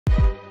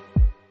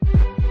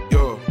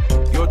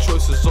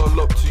choices all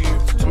up to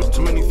you.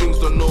 Too many things,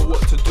 don't know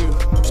what to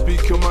do.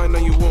 Speak your mind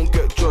and you won't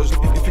get judged.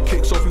 If it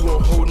kicks off, you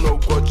won't hold no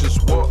grudges.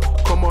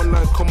 What? Come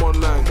online, come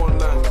online.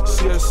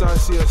 CSI,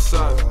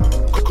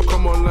 CSI.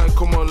 Come online,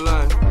 come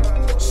online.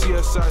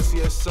 CSI,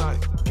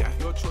 CSI. Yeah,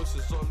 your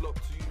choices all up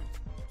to you.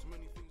 Too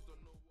many things,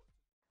 don't know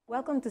what.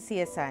 Welcome to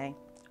CSI.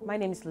 My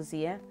name is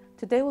Lucia.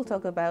 Today we'll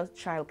talk about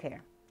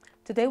childcare.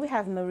 Today we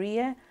have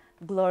Maria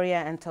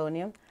Glória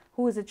António,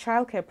 who is a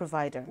childcare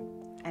provider,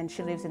 and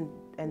she lives in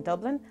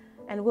Dublin,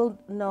 and we'll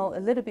know a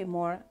little bit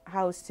more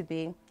how it's to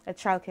be a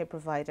childcare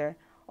provider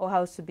or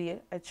how it's to be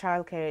a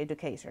childcare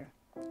educator.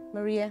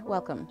 Maria,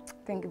 welcome.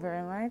 Thank you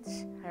very much.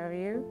 How are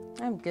you?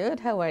 I'm good.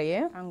 How are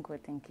you? I'm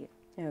good, thank you.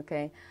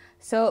 Okay.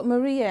 So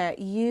Maria,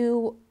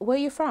 where are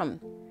you from?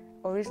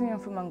 Originally, I'm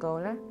from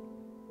Angola.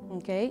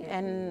 Okay.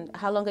 And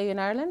how long are you in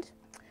Ireland?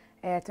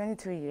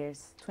 22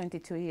 years.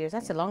 22 years.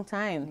 That's a long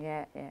time.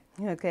 Yeah.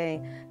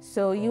 Okay.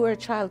 So you were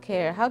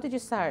childcare. How did you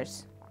start?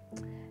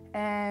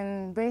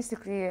 And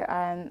basically,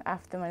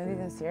 after my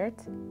leaving cert,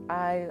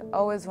 I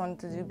always wanted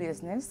to do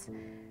business.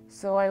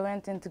 So I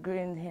went into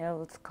Green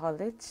Hills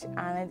College and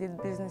I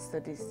did business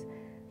studies.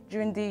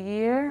 During the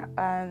year,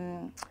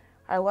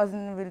 I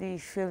wasn't really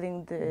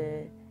feeling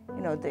the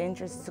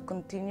interest to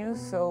continue.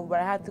 But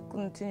I had to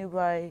continue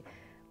by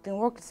doing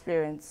work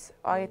experience.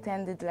 I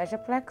attended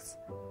Leisureplex,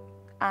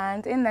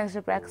 and in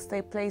Leisureplex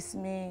they placed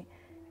me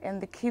in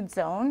the kids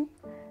zone,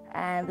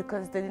 and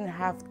because they didn't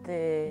have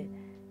the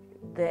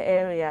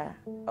area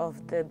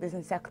of the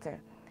business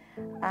sector.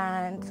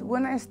 And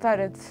when I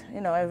started,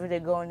 every day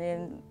going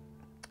in,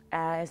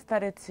 I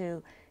started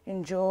to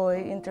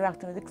enjoy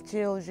interacting with the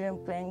children,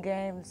 playing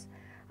games.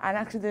 And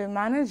actually the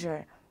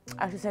manager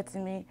actually said to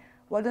me,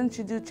 "Why don't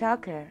you do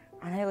childcare?"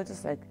 And I was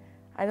just like,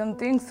 "I don't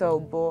think so,"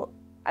 but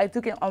I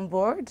took it on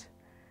board.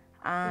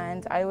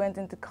 And I went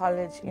into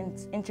college, in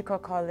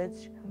Childcare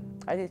College.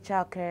 I did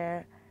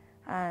childcare,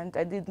 and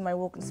I did my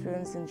work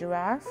experience in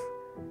Giraffe.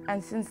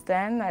 And since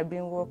then, I've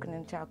been working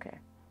in childcare.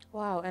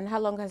 Wow. And how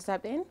long has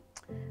that been?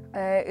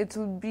 It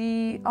will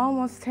be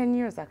almost 10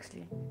 years,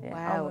 actually. Yeah,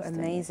 wow,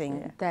 amazing.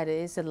 Yeah. That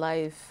is a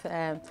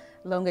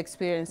long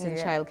experience in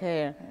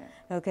childcare.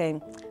 Yeah.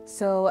 Okay.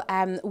 So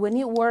when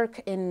you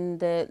work in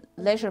the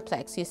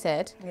Leisureplex, you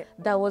said,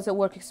 that was a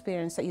work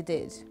experience that you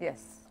did?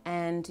 Yes.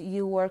 And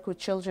you work with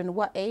children,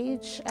 what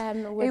age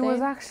were It they?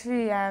 was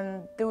actually,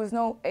 there was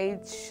no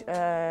age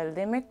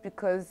limit,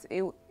 because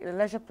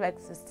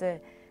Leisureplex is the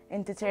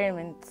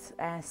entertainment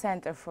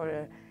center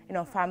for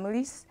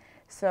families.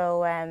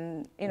 So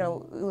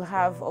you'll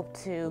have up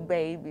to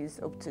babies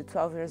up to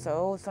 12 years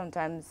old,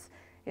 sometimes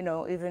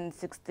even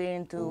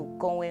 16, to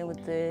go in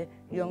with the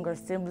younger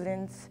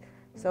siblings.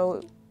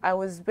 So I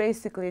was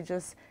basically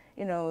just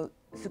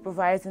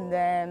supervising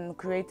them,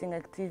 creating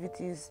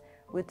activities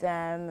with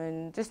them,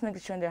 and just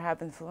making sure they're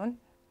having fun.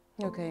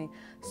 Okay,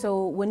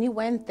 so when you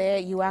went there,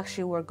 you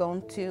actually were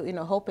going to,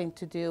 hoping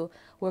to do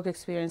work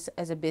experience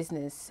as a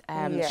business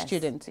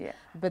student,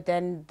 but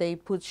then they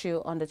put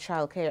you on the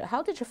childcare.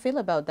 How did you feel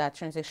about that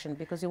transition?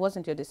 Because it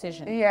wasn't your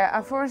decision. Yeah,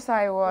 at first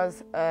I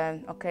was,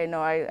 okay,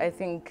 no, I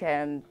think,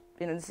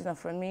 this is not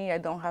for me, I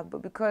don't have,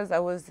 but because I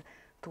was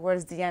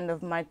towards the end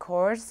of my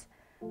course,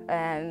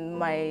 and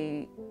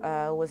my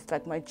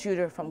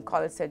tutor from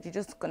college said, "You're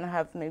just gonna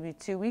have maybe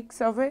 2 weeks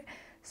of it.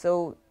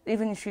 So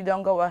even if you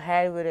don't go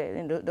ahead with it,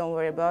 and don't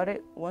worry about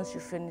it, once you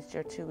finish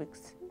your 2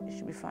 weeks, you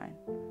should be fine."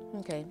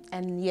 Okay,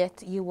 and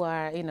yet you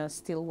are,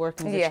 still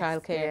working in the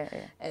childcare,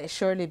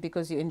 surely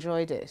because you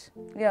enjoyed it.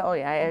 Yeah, oh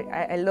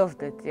yeah, I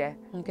loved it, yeah.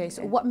 Okay,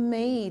 so what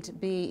made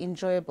be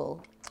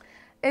enjoyable?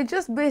 It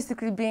just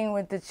basically being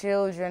with the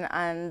children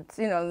and,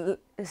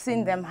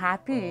 seeing them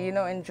happy,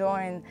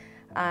 enjoying.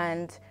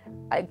 And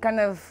I kind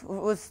of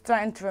was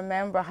trying to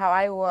remember how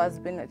I was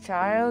being a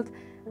child,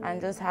 and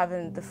just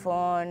having the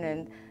fun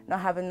and not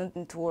having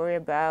nothing to worry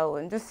about,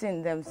 and just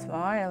seeing them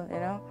smile,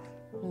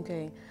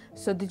 Okay,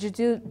 so did you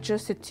do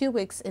just the 2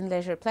 weeks in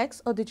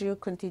Leisureplex, or did you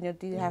continue?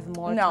 Did you have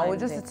more time? No,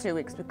 just the 2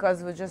 weeks,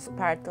 because it was just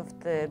part of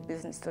the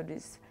business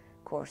studies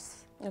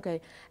course. Okay,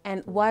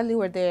 and while you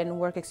were there in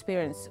work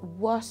experience,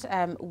 what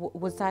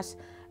was that?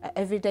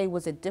 Every day,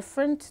 was it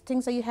different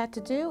things that you had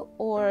to do,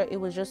 or it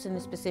was just in a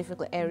specific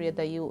area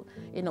that you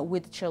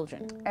with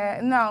children?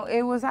 No,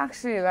 it was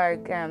actually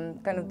like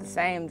kind of the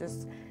same,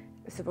 just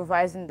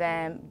supervising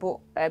them. But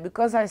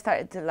because I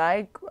started to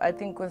I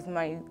think it was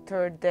my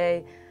 3rd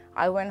day,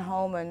 I went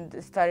home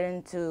and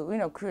started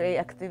to create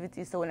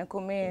activities. So when I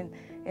come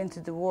into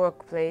the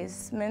work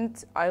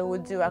placement, I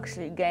would do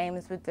actually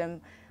games with them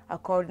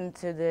according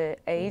to the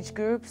age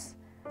groups.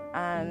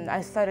 And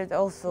I started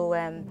also.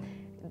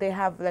 They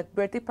have like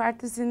birthday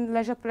parties in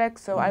Leisureplex,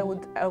 so I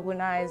would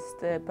organize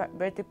the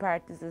birthday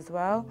parties as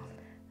well.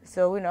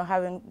 So,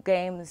 having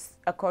games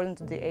according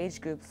to the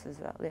age groups as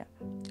well, yeah.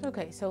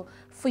 Okay, so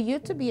for you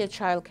to be a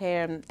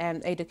childcare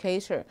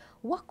educator,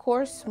 what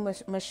course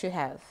must you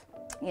have?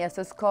 Yes,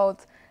 it's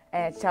called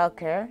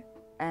Childcare,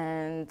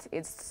 and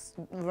it's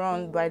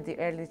run by the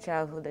Early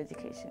Childhood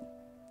Education.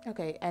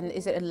 Okay, and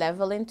is it a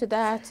level into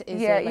that?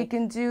 Is Yeah, it you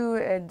can do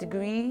a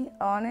degree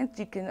on it.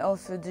 You can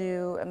also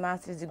do a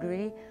master's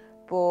degree.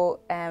 But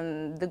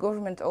the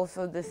government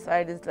also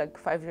decided like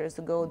 5 years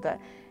ago that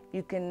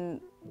you can,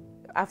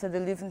 after the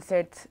Living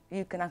Cert,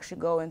 you can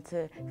actually go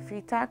into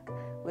FETAC,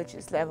 which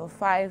is level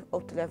 5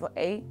 up to level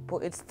 8,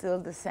 but it's still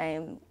the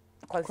same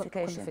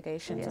qualifications.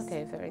 Yes.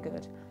 Okay, very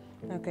good.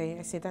 Okay,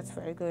 I see, that's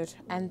very good.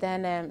 And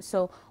then,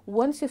 so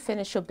once you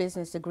finish your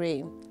business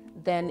degree,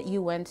 then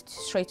you went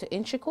straight to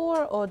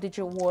Inchicore, or did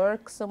you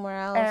work somewhere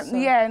else?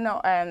 Yeah, no,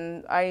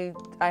 I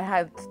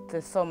had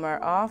the summer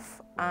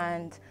off,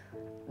 and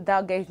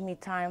that gave me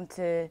time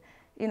to,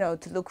 you know,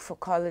 to look for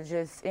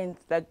colleges in,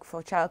 like,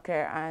 for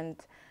childcare, and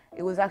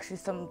it was actually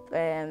some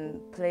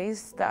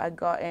place that I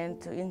got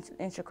into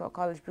Inchicore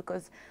College,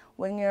 because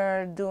when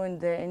you're doing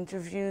the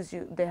interviews,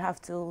 they have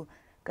to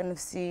kind of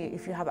see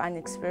if you have any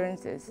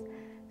experiences.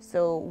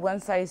 So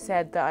once I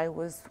said that I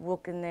was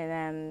working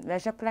in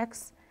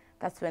Leisureplex,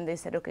 that's when they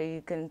said, okay,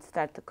 you can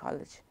start the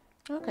college.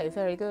 Okay,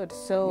 very good.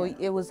 So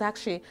it was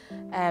actually,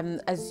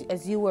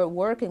 as you were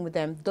working with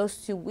them,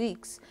 those 2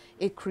 weeks,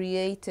 it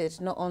created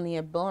not only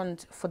a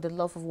bond for the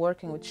love of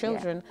working with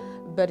children,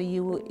 but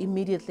you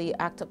immediately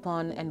act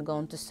upon and go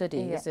on to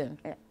study, is it?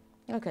 Yeah.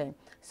 Okay.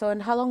 So,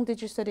 and how long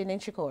did you study in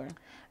Inchicore?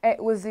 It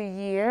was a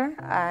year,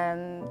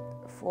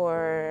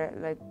 for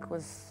like,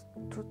 was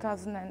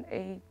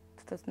 2008,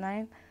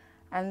 2009,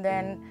 and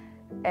then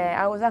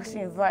I was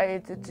actually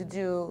invited to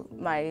do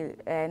my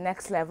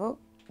next level,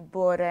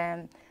 but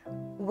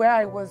where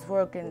I was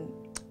working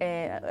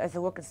as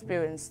a work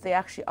experience, they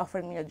actually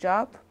offered me a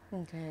job.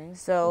 Okay.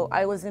 So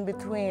I was in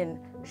between,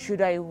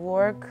 should I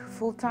work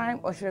full-time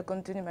or should I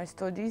continue my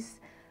studies?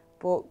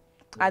 But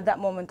at that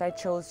moment I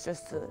chose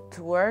just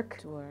to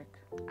work.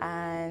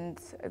 And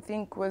I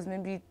think was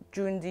maybe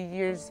during the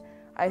years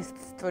I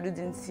studied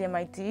in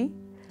CMIT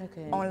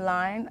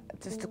online,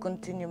 just to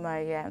continue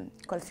my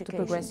qualification.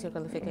 To progress your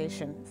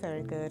qualification.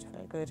 Very good,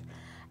 very good.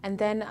 And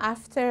then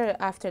after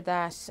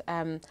that,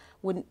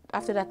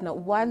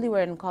 while you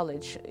were in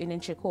college in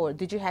Inchicore,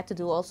 did you have to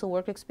do also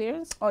work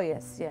experience? Oh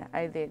yes, yeah,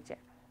 I did, yeah.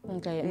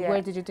 Okay, and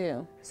where did you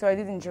do? So I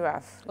did in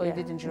Giraffe. Oh, you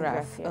did in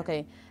Giraffe, yeah.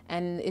 Okay.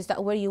 And is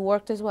that where you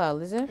worked as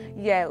well, is it?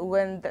 Yeah,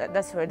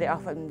 that's where they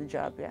offered me the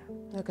job, yeah.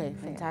 Okay,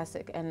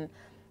 fantastic. And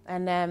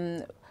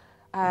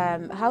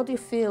how do you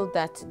feel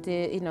that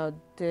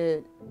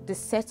the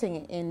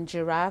setting in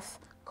Giraffe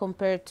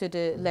compared to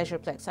the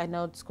Leisureplex? I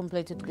know it's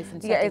completely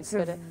different settings. Yeah,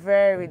 it's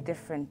very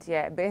different,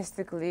 yeah.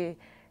 Basically,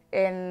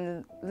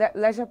 in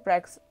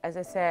Leisureplex, as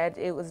I said,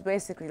 it was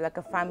basically like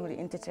a family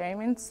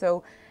entertainment.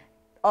 So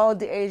all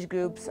the age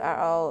groups are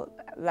all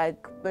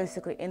like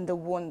basically in the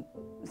one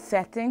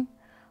setting.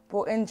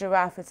 But in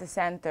Giraffe, it's a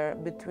center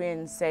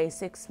between, say,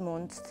 6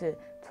 months to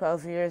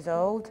 12 years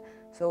old.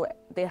 So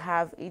they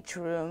have each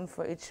room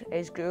for each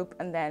age group,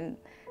 and then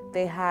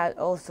they had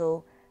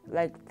also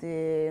like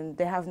they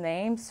have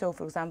names. So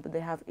for example,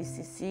 they have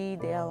ECC,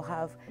 they'll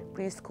have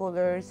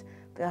preschoolers,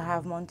 they'll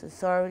have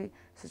Montessori.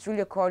 So it's really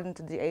according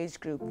to the age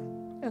group.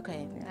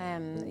 Okay.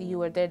 You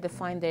were there to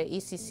find the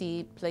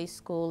ECC, play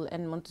school,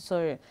 and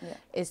Montessori. Yeah.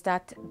 Is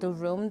that the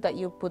room that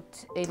you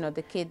put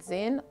the kids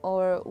in,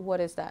 or what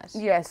is that?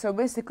 Yeah, so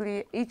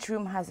basically each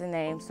room has a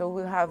name. So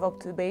we'll have up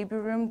to baby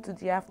room to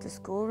the after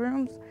school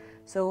rooms.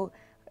 So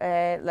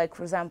like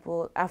for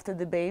example, after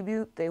the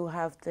baby, they will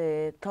have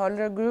the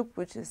toddler group,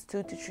 which is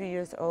 2 to 3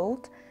 years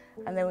old.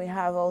 And then we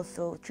have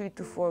also 3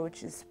 to 4,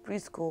 which is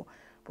preschool.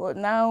 But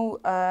now,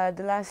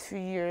 the last few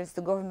years,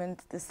 the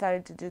government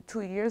decided to do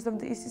 2 years of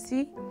the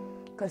ECC,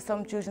 because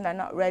some children are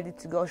not ready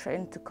to go straight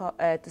into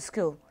to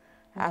school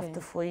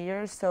after 4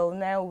 years. So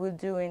now we're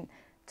doing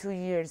 2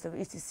 years of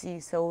ECC.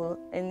 So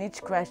in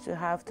each creche, you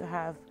have to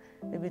have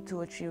maybe 2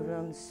 or 3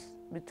 rooms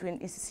between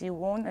ECC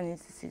 1 and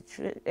ECC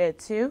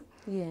 2.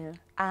 Yeah.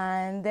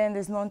 And then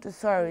there's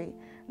Montessori.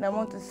 Now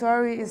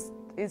Montessori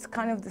is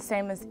kind of the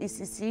same as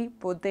ECC,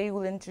 but they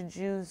will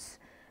introduce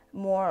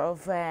more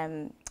of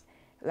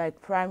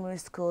like primary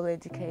school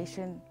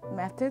education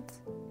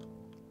methods.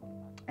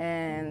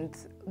 And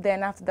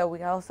then after that,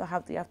 we also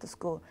have the after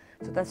school.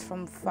 So that's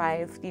from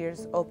 5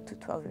 years up to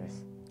 12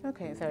 years.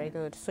 Okay, very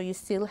good. So you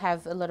still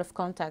have a lot of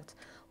contact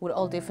with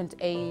all different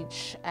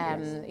age,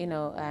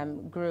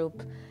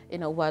 group,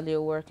 while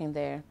you're working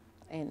there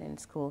in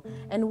school.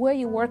 And where are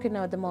you working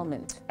now at the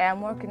moment?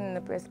 I'm working in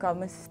a place called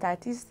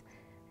COMMONSOCIETYISSUES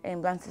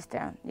in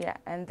Blanchardstown, yeah.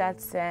 And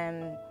that's,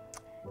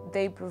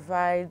 they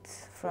provide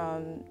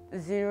from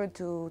 0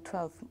 to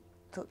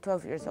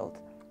 12 years old.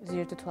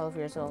 0 to 12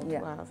 years old,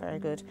 yeah. Wow, very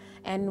good.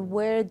 And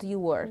where do you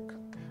work?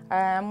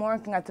 I'm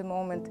working at the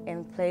moment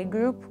in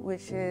playgroup,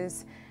 which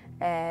is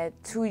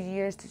 2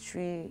 years to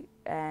 3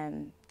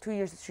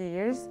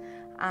 years,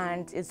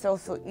 and it's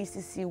also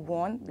ECC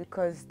 1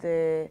 because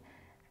the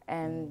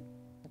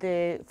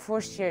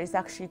first year is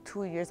actually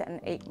 2 years and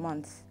 8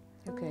 months.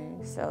 Okay.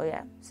 So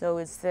yeah, so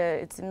it's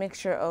a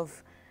mixture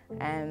of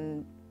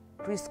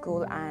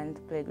preschool and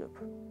playgroup.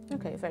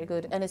 Okay, very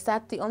good. And is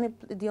that the only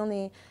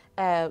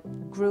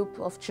group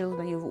of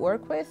children you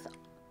work with?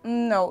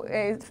 No,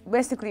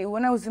 basically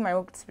when I was in my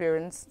work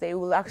experience, they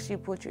will actually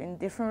put you in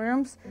different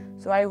rooms.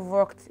 So I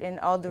worked in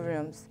all the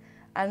rooms.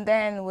 And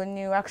then when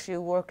you actually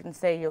work and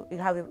say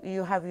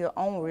you have your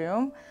own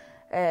room,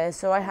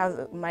 so I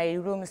have, my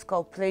room is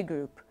called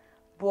playgroup.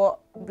 But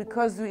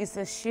because it's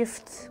a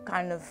shift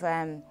kind of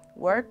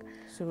work,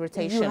 so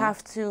rotation, you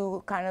have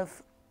to kind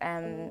of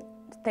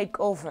take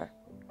over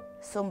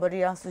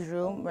somebody else's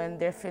room when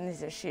they're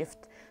finished their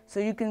shift. So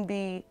you can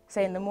be,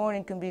 say in the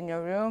morning you can be in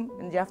your room,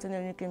 in the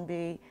afternoon you can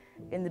be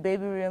in the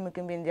baby room, you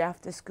can be in the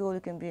after school, you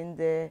can be in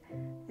the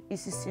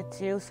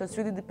ECC2. So it's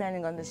really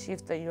depending on the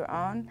shift that you're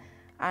on,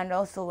 and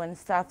also when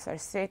staffs are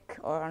sick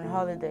or on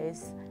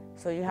holidays.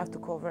 So you have to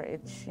cover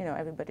each,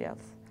 everybody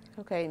else.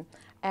 Okay.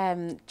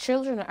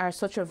 Children are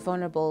such a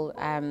vulnerable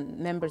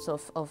members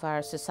of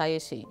our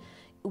society.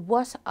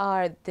 What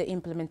are the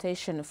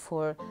implementation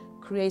for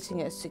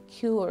creating a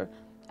secure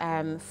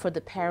for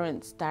the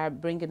parents that are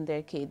bringing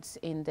their kids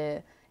in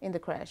the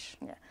crèche?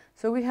 Yeah.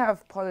 So we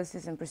have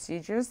policies and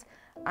procedures,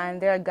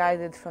 and they are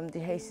guided from the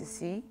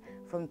HCC,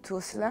 from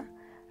TUSLA,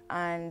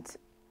 and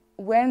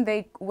when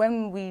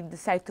we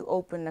decide to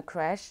open a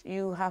crèche,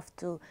 you have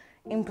to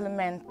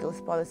implement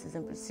those policies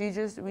and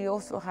procedures. We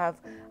also have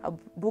a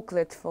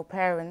booklet for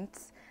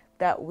parents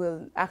that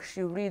will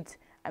actually read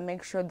and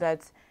make sure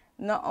that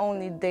not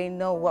only they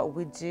know what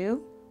we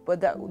do,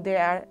 but that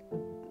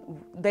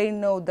they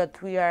know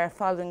that we are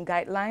following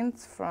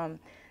guidelines from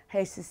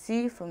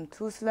HCC, from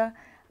TUSLA,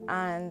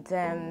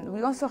 and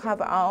we also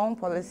have our own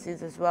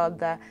policies as well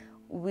that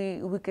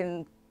we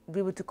can be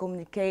able to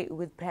communicate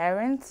with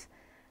parents,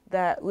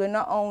 that we're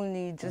not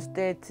only just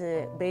there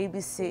to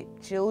babysit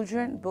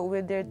children, but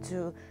we're there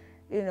to,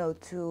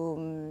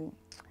 to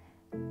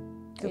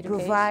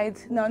provide,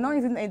 no, not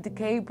even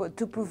educate, but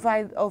to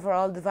provide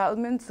overall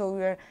development. So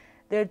we're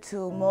there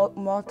to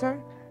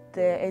monitor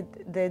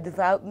the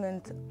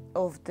development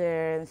of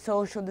their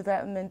social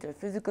development, their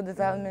physical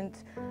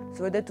development.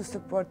 So we're there to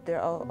support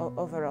their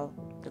overall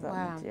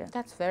development. Wow, yeah.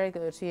 That's very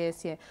good.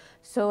 Yes, yeah.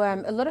 So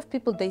a lot of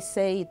people, they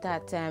say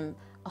that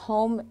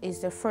home is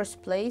the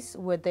first place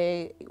where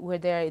they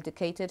are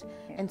educated,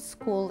 and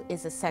school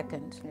is a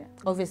second. Yeah.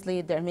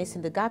 Obviously, they're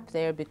missing the gap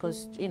there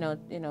because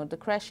the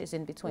crèche is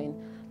in between.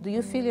 Do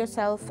you feel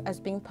yourself as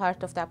being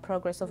part of that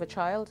progress of a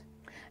child?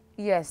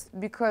 Yes,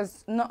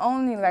 because not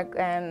only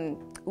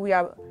we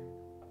are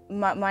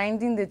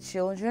minding the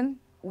children,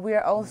 we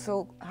are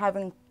also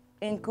having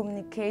in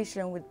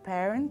communication with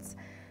parents.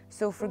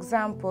 So, for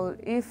example,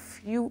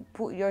 if you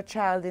put your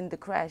child in the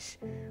crèche,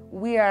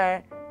 we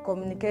are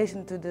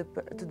communication to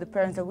the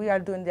parents that we are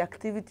doing the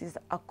activities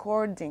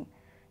according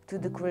to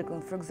the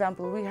curriculum. For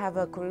example, we have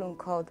a curriculum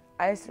called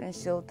ICER and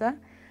Childcare.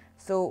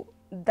 So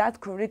that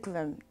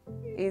curriculum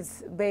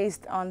is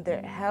based on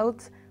their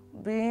health,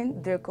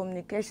 being, their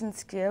communication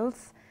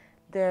skills,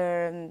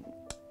 their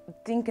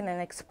thinking and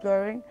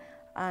exploring,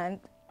 and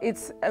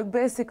it's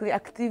basically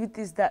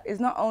activities that is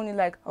not only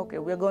like, okay,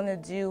 we're going to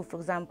do, for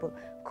example,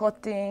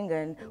 cutting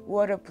and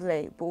water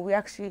play, but we're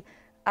actually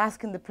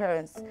asking the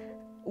parents,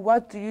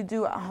 what do you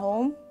do at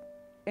home?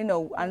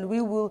 And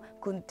we will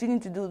continue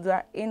to do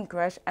that in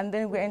crèche, and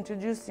then we're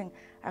introducing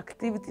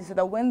activities so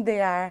that when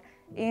they are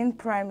in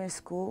primary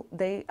school,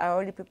 they are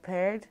already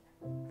prepared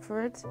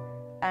for it.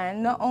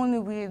 And not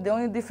only the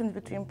only difference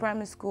between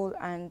primary school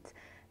and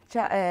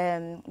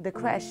the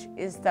crèche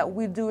is that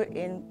we do it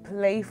in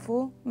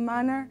playful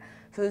manner.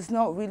 So it's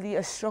not really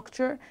a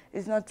structure,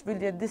 it's not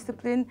really a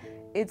discipline,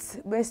 it's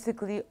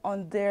basically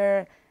on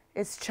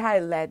it's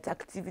child-led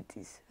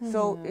activities. Mm-hmm.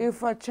 So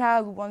if a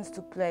child wants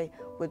to play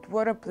with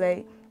water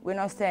play, we're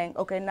not saying,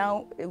 okay,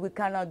 now we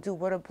cannot do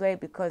water play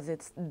because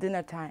it's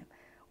dinner time.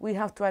 We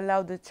have to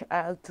allow the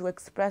child to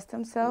express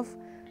themselves.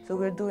 So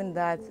we're doing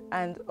that,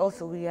 and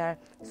also we are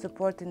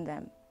supporting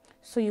them.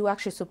 So you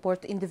actually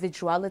support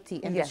individuality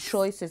and yes. the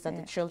choices that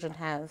yeah. the children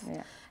have,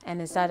 yeah.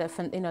 and is that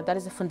that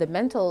is a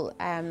fundamental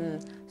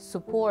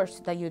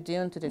support that you're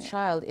doing to the yeah.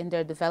 child in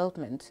their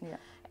development.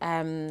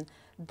 Yeah.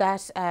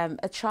 That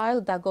a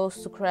child that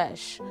goes to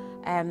crèche,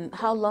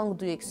 how long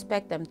do you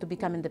expect them to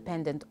become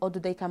independent, or do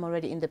they come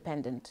already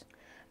independent?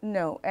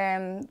 No,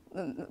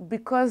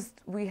 because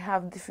we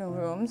have different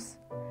rooms,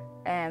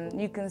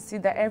 and you can see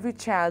that every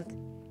child,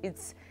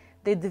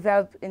 they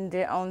develop in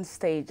their own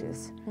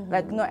stages. Mm-hmm.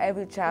 Like not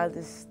every child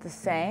is the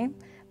same.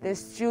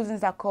 There's children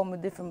that come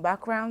with different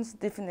backgrounds,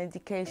 different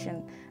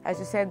education. As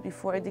you said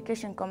before,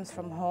 education comes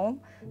from home.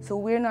 So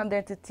we're not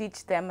there to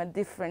teach them a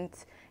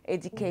different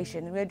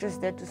education. We're just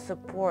there to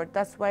support.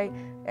 That's why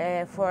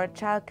for a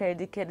childcare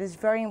educator, it's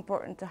very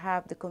important to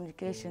have the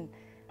communication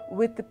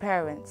with the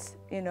parents.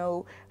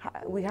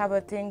 We have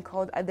a thing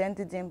called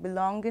identity and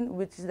belonging,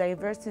 which is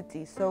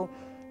diversity. So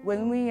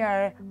when we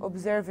are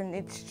observing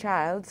each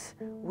child,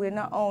 we're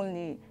not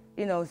only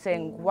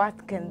saying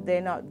what can they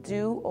not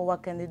do or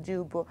what can they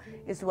do, but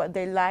it's what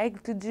they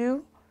like to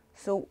do.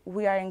 So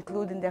we are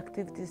including the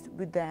activities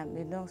with them,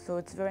 So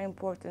it's very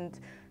important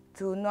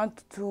to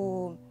not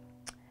to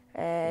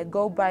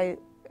go by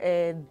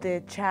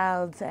the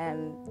child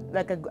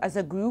as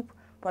a group,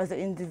 but as an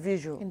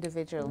individual.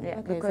 Yeah,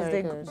 okay, because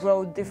they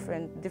grow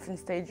different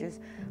stages.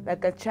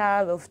 Like a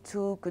child of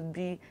 2 could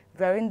be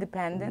very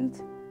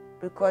independent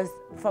because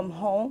from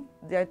home,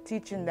 they're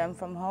teaching them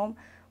from home,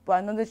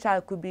 but another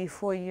child could be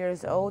 4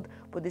 years old,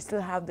 but they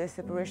still have their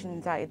separation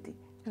anxiety.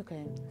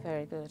 Okay,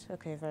 very good.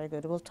 Okay, very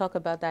good. We'll talk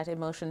about that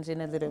emotions in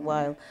a little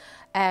while.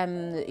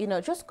 You know,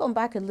 just going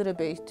back a little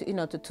bit, to, you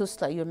know, to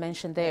TUSLA you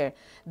mentioned there.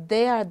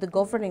 They are the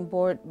governing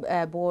board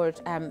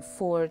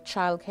for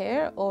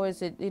childcare, or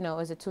is it, you know,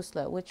 is it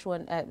TUSLA? Which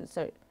one?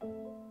 Sorry.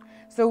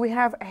 So we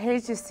have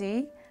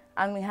HSC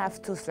and we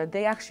have TUSLA.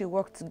 They actually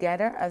work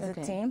together as a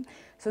team.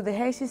 So the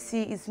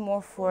HSC is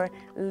more for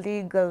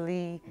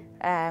legally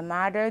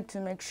matter to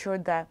make sure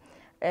that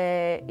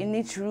in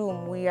each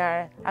room we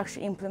are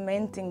actually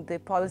implementing the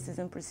policies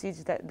and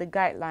procedures, the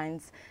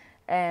guidelines.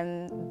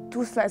 And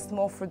TUSLA is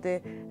more for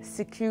the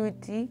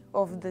security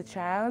of the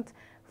child.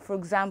 For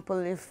example,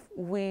 if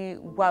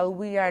while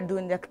we are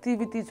doing the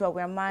activities, while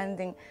we are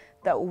minding,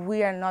 that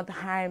we are not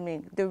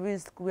harming the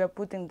risk, we are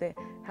putting the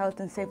health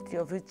and safety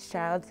of each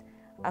child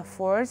at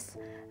first.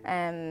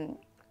 And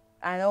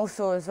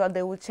also as well,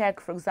 they will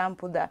check, for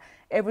example, that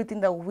everything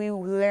that we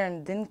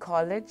learned in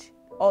college,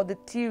 all the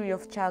theory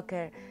of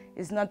childcare,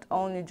 is not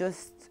only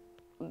just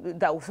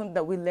something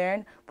that we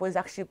learn, but it's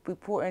actually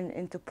put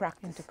into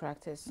practice. Into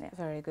practice. Yeah.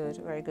 Very good,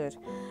 very good.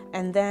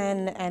 And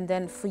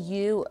then for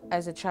you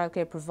as a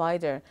childcare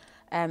provider,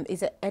 is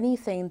there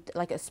anything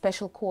like a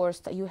special course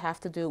that you have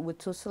to do with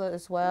TUSLA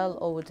as well,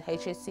 or with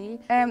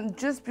HSC?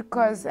 Just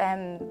because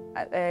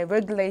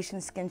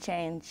regulations can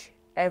change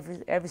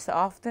every so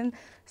often,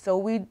 so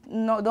we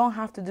don't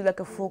have to do like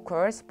a full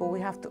course, but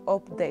we have to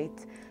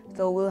update.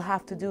 So we'll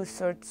have to do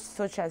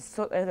such as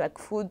like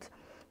food,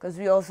 because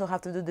we also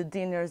have to do the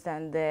dinners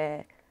and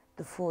the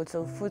food.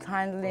 So food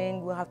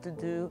handling, we'll have to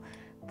do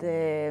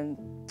the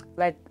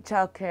like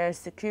childcare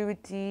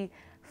security,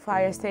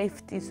 fire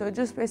safety. So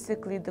just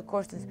basically the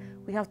courses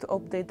we have to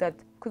update. That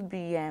could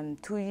be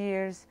 2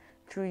 years,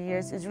 3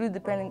 years. It's really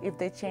depending if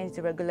they change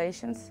the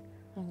regulations.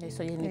 Okay,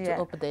 so you need to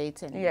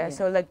update. And,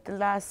 so like the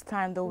last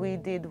time that we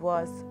did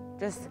was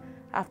just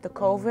after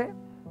COVID,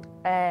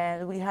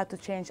 and we had to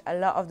change a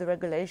lot of the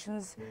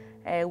regulations.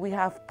 We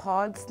have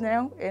pods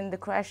now in the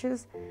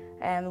crashes,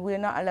 and we're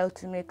not allowed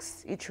to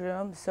mix each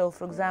room. So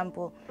for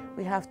example,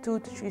 we have 2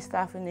 to 3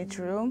 staff in each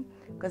room,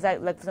 because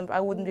for example, I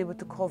wouldn't be able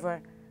to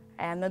cover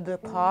another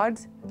pod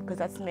because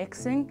that's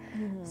mixing.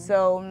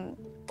 So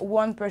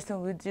one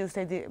person would do,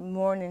 say, the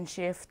morning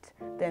shift,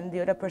 then the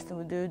other person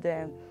would do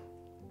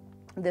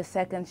the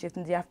second shift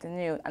in the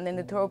afternoon, and then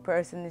the third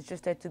person is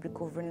just there to be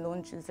covering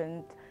lunches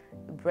and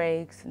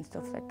breaks and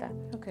stuff like that.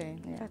 Okay,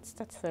 that's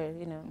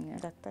very,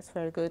 that's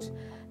very good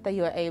that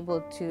you are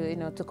able to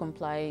to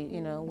comply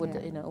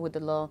with the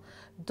law.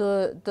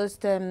 Does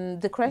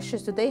the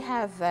crashes, do they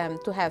have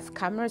to have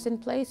cameras in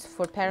place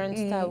for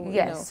parents?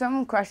 Yes,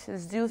 some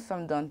crashes do,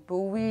 some don't. But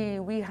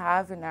we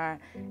have in our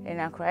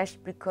crash,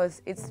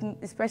 because it's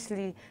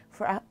especially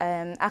for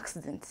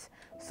accidents.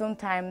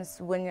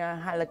 Sometimes when you're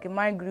like in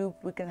my group,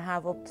 we can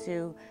have up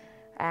to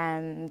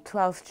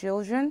 12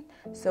 children.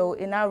 So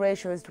in our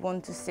ratio is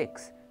 1 to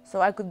 6.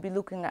 So I could be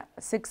looking at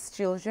 6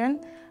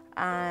 children,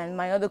 and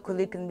my other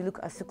colleague can be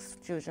looking at 6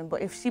 children.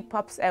 But if she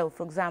pops out,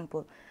 for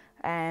example,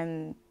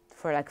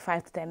 for like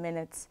 5 to 10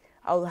 minutes,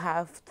 I'll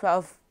have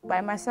 12 by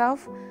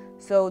myself.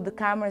 So the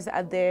cameras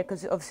are there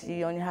because obviously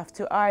you only have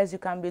 2 eyes. You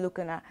can't be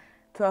looking at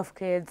 12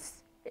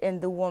 kids in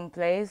the one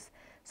place.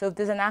 So if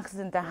there's an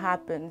accident that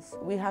happens,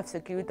 we have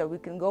security that we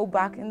can go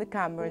back in the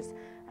cameras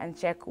and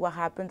check what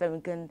happened, and we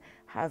can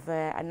have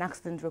an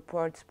accident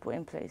report put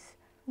in place.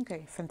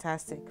 Okay,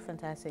 fantastic,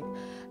 fantastic.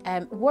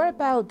 What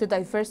about the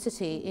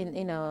diversity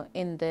in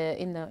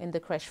the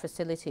crash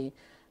facility?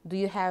 Do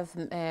you have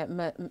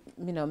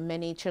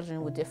many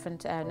children with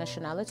different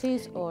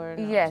nationalities, or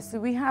not? Yes,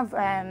 we have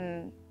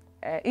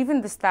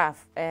even the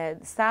staff.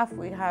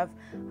 We have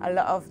a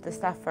lot of the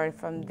staff are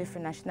from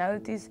different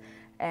nationalities,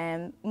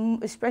 and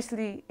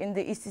especially in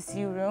the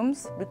ECC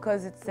rooms,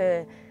 because it's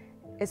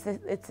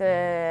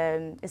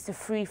a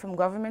free from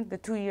government. The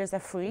 2 years are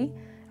free,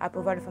 are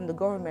provided from the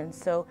government.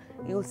 So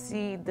you'll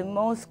see the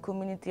most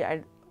community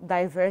are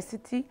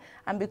diversity,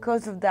 and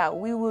because of that,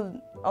 we will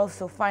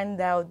also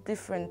find out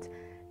different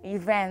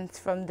events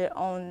from their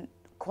own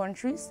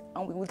countries,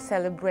 and we would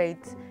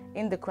celebrate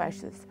in the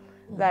crashes.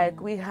 Like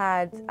we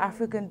had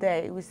African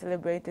Day, we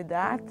celebrated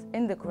that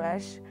in the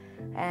crash,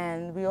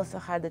 and we also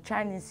had the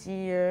Chinese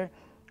Year.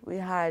 We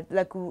had,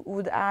 like, we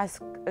would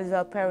ask as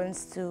well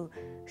parents to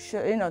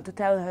show, to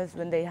tell us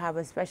when they have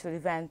a special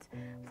event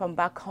from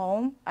back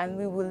home, and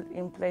we will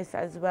in place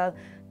as well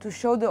to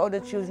show the other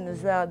children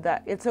as well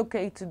that it's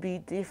okay to be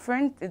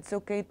different. It's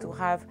okay to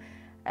have,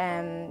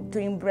 to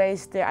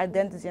embrace their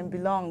identity and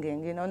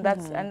belonging, and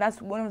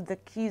that's one of the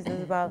keys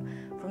as well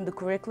from the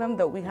curriculum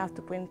that we have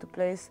to put into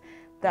place.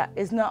 That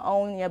is not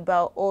only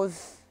about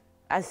us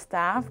as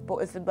staff, but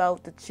it's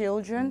about the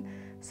children.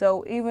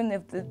 So even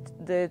if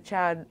the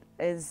child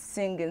is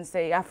singing,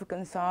 say,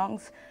 African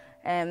songs,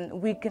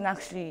 we can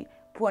actually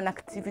put an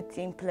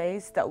activity in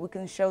place that we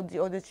can show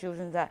the other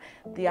children that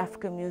the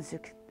African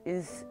music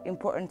is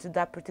important to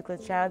that particular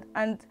child.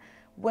 And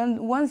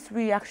once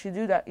we actually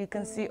do that, you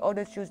can see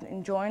other children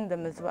enjoying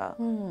them as well.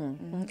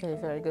 Okay,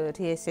 very good.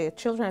 Yes,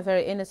 children are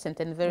very innocent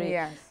and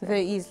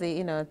very easily,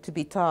 you know, to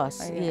be taught.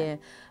 Yeah.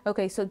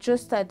 Okay, so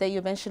just that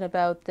you mentioned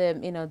about the,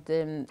 you know,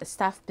 the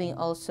staff being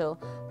also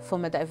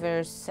from a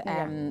diverse,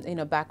 you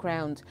know,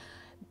 background.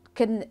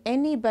 Can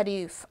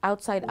anybody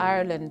outside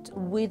Ireland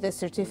with a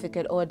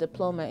certificate or a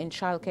diploma in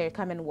childcare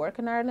come and work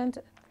in Ireland?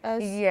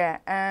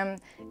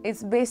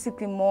 It's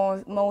basically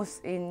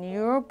most in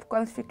Europe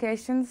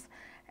qualifications.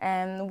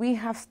 And we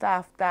have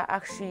staff that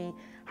actually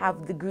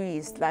have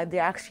degrees, like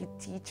they're actually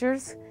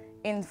teachers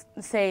in,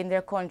 say, in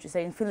their country,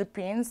 say in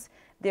Philippines,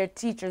 they're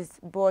teachers,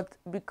 but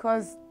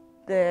because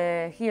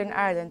here in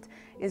Ireland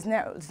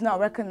it's not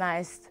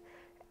recognized,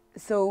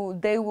 so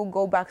they will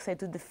go back, say,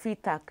 to the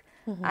FITAC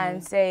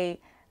and say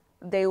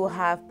they will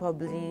have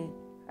probably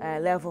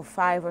level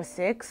 5 or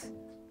 6,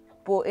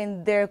 but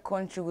in their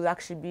country will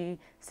actually be,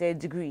 say, a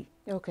degree.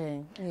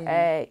 Okay.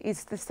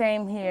 It's the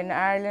same here in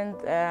Ireland.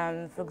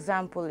 For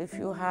example, if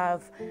you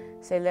have,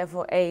 say,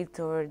 level 8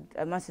 or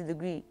a master's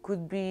degree,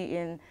 could be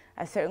in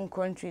a certain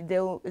country,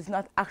 it's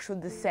not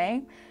actually the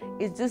same.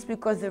 It's just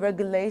because the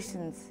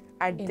regulations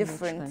are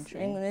different.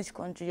 In each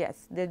country,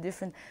 yes, they're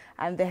different.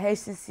 And the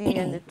HCC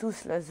and the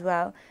TUSLA as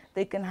well,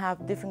 they can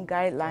have different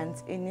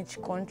guidelines in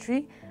each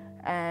country.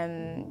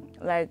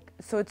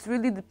 So it's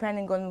really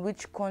depending on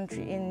which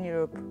country in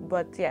Europe.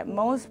 But yeah,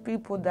 most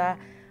people that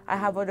I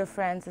have other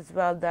friends as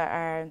well that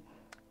are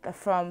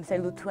from, say,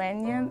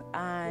 Lithuania,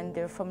 and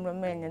they're from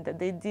Romania, that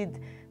they did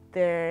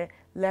their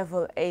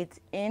level 8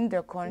 in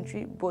their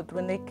country, but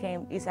when they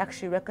came, it's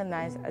actually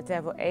recognized as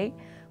level 8,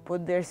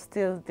 but there's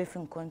still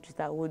different countries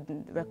that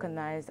wouldn't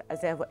recognize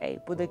as level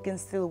 8, but they can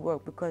still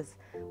work, because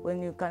when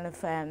you kind of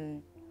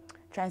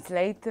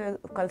translate, the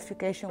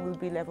qualification will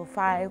be level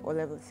 5 or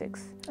level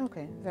 6.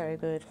 Okay, very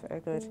good,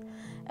 very good.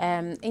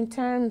 In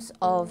terms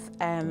of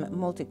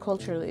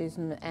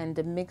multiculturalism and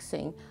the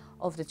mixing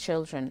of the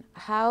children,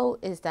 how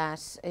is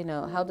that, you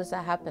know, how does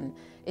that happen?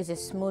 Is it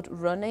smooth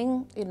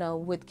running, you know,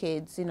 with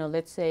kids, you know,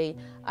 let's say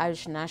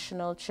Irish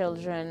national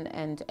children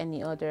and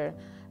any other,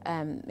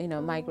 you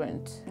know,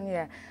 migrant?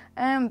 Yeah.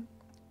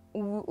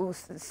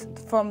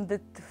 From the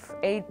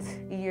 8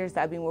 years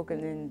that I've been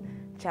working in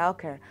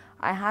childcare,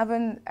 I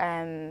haven't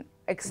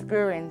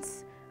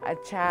experienced a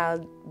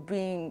child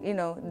being, you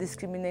know,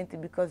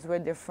 discriminated because where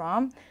they're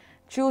from.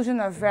 Children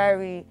are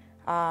very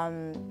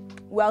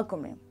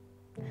welcoming.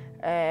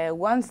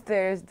 Once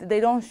they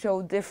don't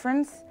show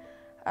difference.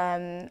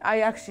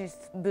 I actually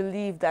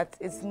believe that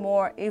it's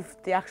more if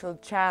the actual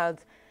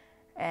child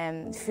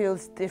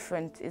feels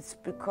different, it's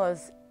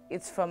because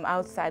it's from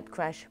outside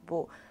crash,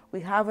 but we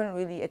haven't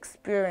really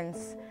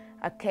experienced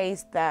a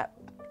case that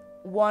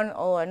one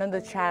or another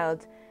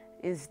child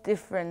is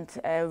different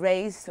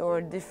race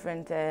or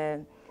different,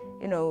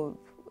 you know,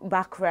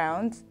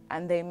 background,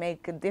 and they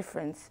make a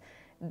difference.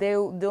 The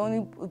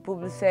only people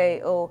will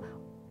say, oh,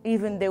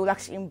 even they will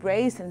actually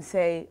embrace and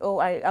say, oh,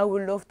 I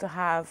would love to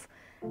have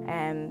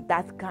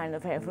that kind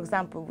of hair. For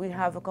example, we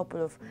have a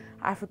couple of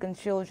African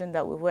children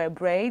that will wear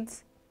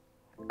braids,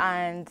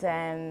 and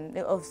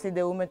obviously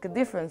they will make a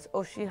difference.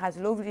 Oh, she has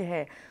lovely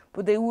hair,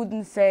 but they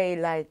wouldn't say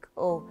like,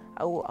 oh,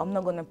 I'm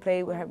not going to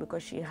play with her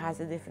because she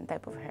has a different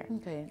type of hair.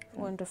 Okay,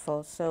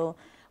 wonderful. So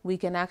we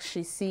can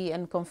actually see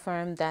and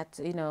confirm that,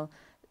 you know,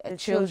 the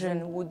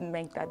children wouldn't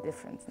make that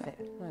difference. No.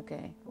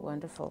 Okay,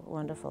 wonderful,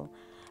 wonderful.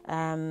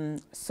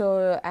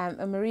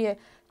 Maria,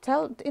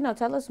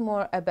 tell us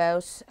more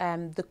about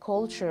the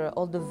culture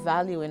or the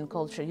value in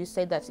culture. You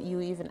say that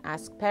you even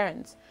ask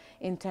parents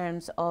in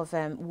terms of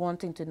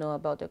wanting to know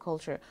about the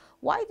culture.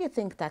 Why do you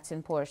think that's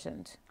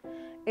important?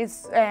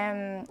 It's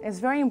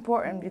very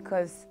important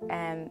because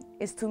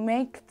it's to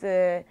make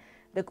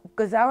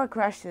because our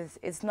crashes,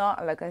 it's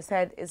not, like I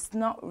said, it's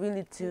not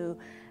really to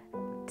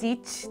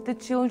teach the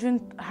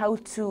children how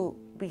to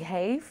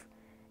behave.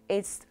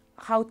 It's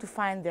how to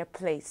find their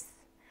place,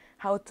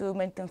 how to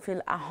make them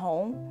feel at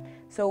home.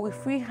 So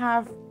if we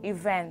have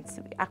events,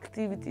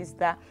 activities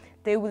that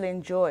they will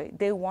enjoy,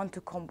 they want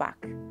to come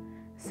back.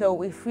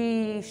 So if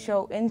we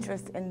show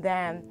interest in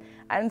them,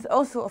 and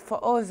also for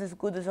us it's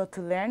good as well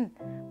to learn,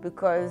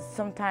 because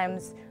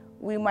sometimes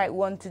we might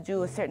want to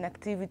do a certain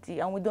activity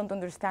and we don't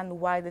understand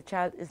why the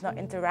child is not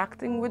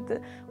interacting with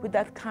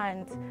that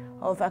kind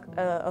of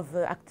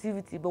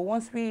activity. But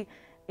once we,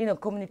 you know,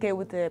 communicate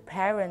with the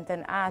parent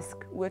and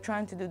ask, we're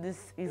trying to do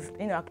this, you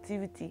know,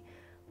 activity,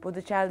 but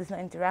the child is not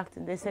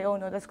interacting, they say, oh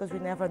no, that's because we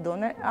never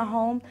done it at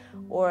home,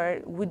 or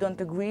we don't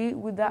agree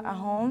with that at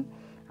home.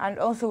 And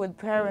also with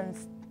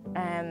parents,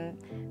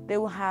 they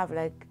will have,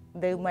 like,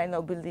 they might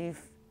not believe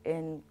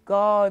in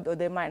God, or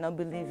they might not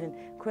believe in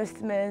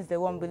Christmas, they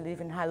won't believe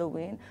in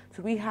Halloween.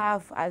 So we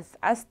have, as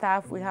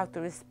staff, we have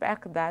to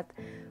respect that,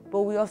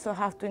 but we also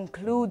have to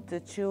include the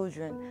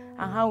children.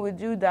 And how we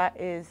do that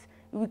is,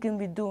 we can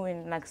be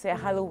doing, like, say, a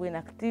Halloween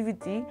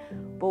activity,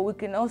 but we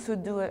can also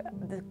do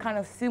the kind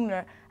of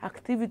similar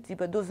activity,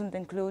 but doesn't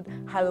include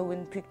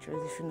Halloween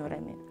pictures, if you know what I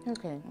mean.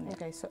 Okay,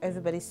 okay, so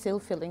everybody still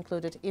feel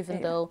included,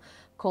 even though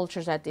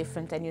cultures are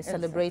different and you're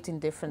celebrating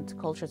different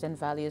cultures and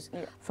values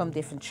from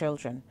different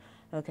children.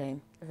 Okay,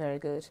 very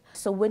good.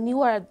 So when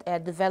you are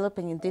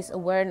developing this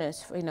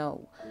awareness, you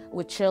know,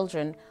 with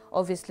children,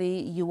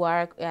 obviously you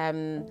are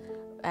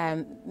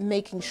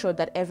making sure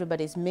that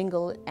everybody's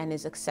mingled and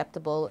is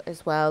acceptable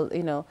as well,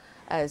 you know.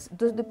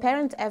 Do the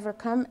parents ever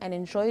come and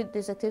enjoy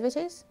these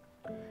activities?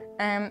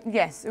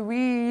 Yes, we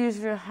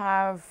usually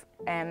have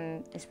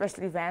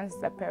special events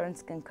that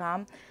parents can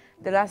come.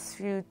 The last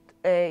few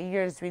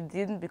years we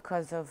didn't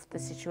because of the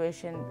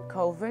situation,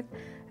 COVID.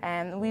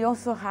 And we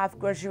also have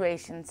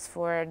graduations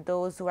for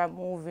those who are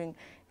moving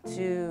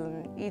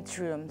to each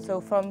room. So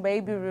from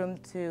baby room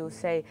to,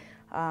 say,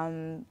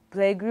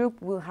 playgroup,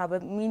 we'll have a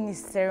mini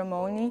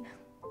ceremony,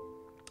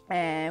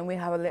 and we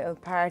have a little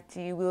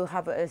party. We'll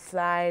have a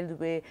slide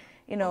with,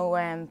 you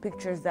know,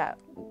 pictures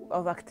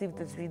of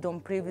activities we've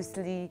done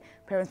previously.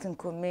 Parents can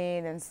come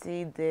in and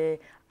see the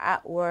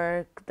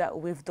artwork that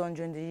we've done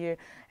during the year.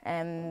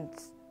 And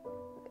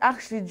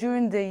actually,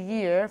 during the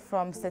year,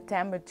 from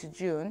September to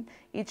June,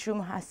 each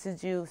room has to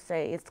do,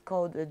 say, it's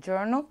called a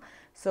journal.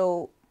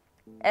 So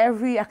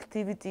every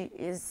activity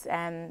is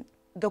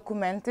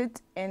documented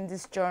in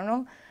this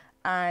journal,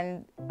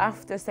 and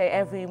after, say,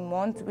 every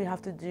month, we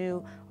have to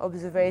do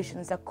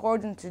observations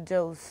according to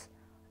those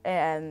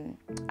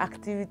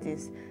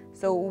activities.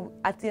 So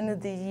at the end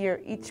of the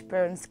year, each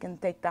parent can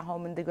take that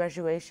home in the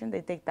graduation.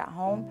 They take that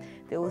home.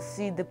 They will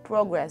see the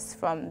progress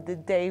from the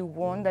day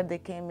one that they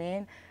came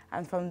in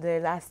and from the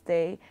last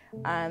day.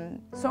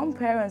 And some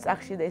parents,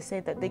 actually, they say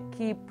that they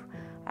keep,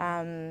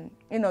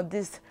 you know,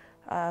 these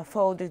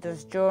folders,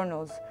 those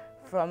journals,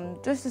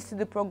 from just to see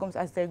the programs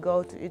as they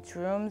go to each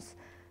rooms.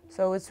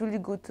 So it's really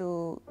good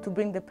to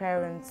bring the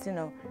parents, you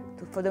know,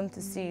 for them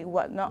to see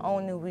what not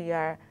only we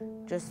are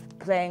just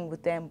playing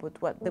with them,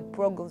 but what the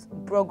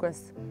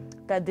progress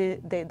that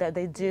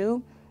they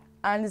do.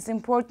 And it's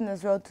important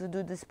as well to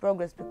do this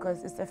progress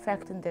because it's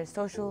affecting their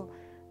social,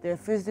 their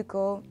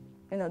physical,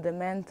 you know, the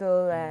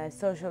mental,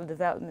 social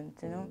development,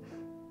 you know.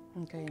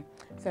 Okay,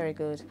 very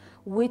good.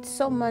 With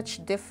so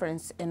much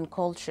difference in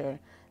culture,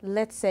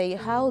 let's say,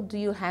 how do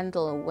you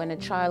handle when a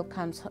child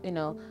comes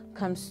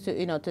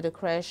to the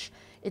creche?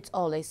 It's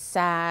always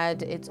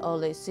sad, it's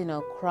always, you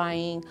know,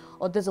 crying,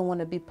 or doesn't want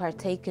to be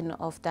partaken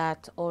of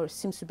that, or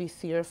seems to be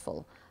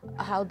fearful.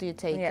 How do you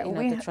take,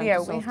 to try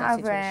to solve that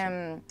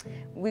situation?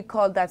 We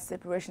call that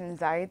separation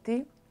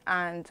anxiety,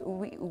 and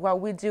what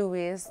we do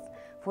is,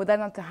 for that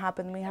not to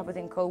happen, we have a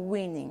thing called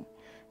weaning.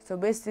 So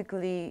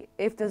basically,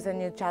 if there's a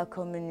new child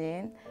coming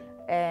in,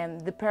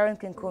 the parent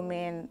can come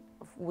in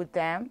with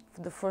them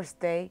for the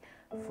first day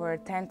for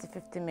 10 to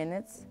 15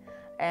 minutes,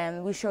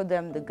 and we show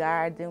them the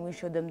garden, we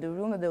show them the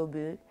room that they'll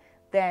be.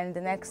 Then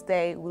the next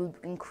day we'll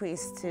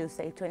increase to,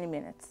 say, 20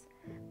 minutes.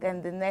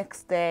 Then the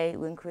next day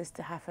we'll increase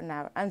to half an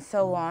hour, and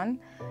so on,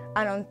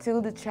 and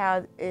until the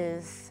child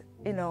is,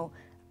 you know,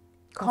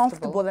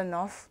 comfortable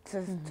enough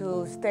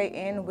to stay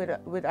in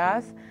with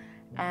us.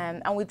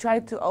 And we try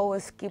to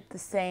always keep the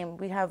same.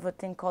 We have a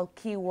thing called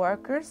key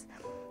workers.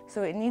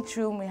 So in each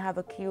room we have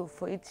a key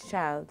for each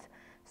child,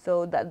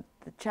 so that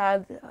the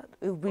child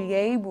will be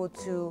able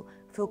to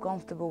feel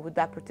comfortable with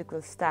that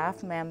particular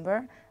staff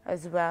member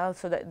as well,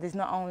 so that there's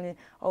not only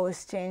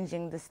always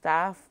changing the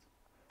staff.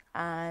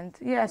 And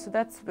yeah, so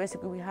that's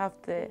basically, we have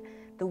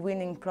the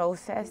weaning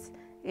process.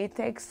 It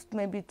takes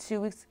maybe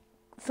 2 weeks.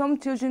 Some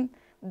children,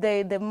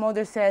 the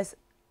mother says,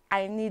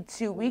 I need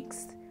 2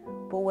 weeks,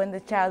 but when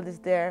the child is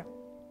there,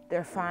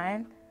 they're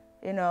fine.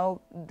 You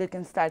know, they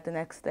can start the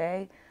next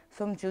day.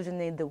 Some children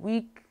need a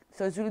week.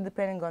 So it's really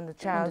depending on the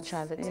child. On the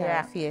child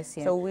itself, yes.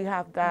 So we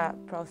have that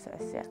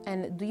process,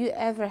 And do you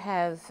ever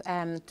have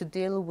to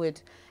deal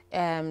with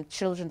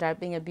children that are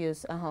being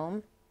abused at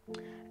home?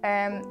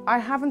 I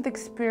haven't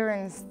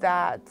experienced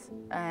that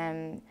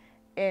in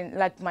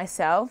like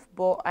myself,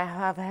 but I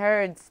have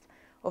heard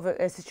of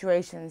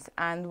situations.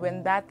 And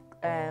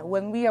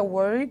when we are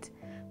worried,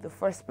 the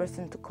first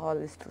person to call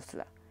is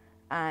TUSLA.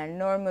 And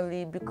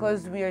normally,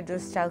 because we are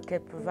just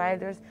childcare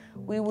providers,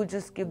 we will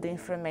just give the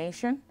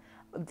information,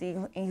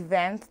 the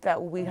event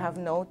that we have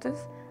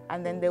noticed,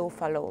 and then they will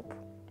follow up.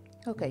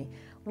 Okay.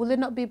 Will it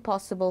not be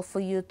possible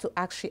for you to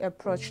actually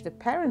approach the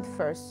parent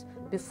first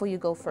before you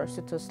go first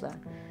to TUSLA?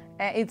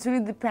 It's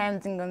really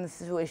depending on the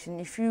situation.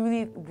 If you're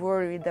really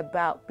worried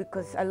about,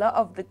 because a lot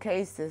of the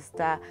cases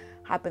that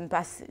happened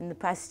in the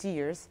past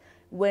years,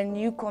 when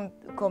you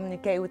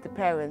communicate with the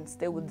parents,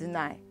 they will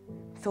deny.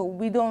 So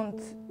we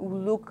don't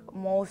look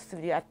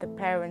mostly at the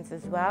parents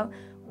as well.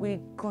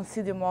 We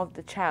consider more of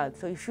the child.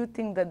 So if you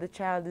think that the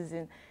child is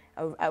in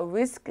a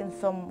risk in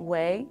some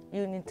way,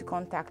 you need to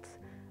contact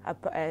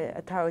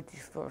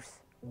authorities first.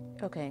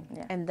 Okay.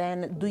 Yeah. And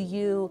then do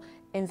you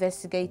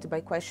investigate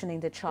by questioning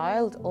the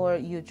child, or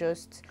you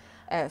just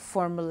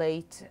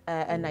formulate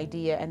an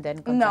idea and then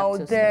contact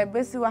TUSLA? No,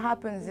 basically what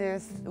happens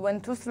is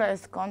when TUSLA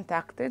is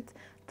contacted,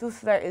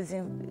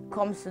 Tusla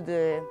comes to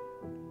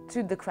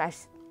the crash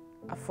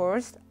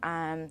first,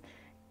 and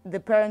the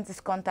parent is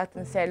contacted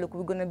and say, look,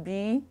 we're going to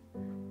be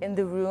in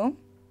the room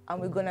and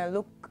we're going to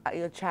look at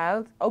your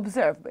child,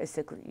 observe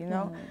basically, you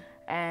know.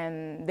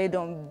 And they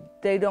don't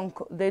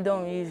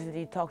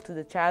usually talk to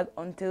the child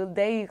until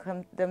they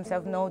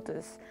themselves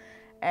notice.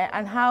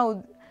 And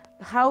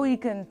how we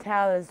can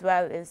tell as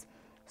well is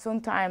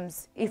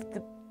sometimes if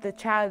the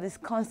child is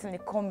constantly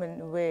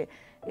coming with,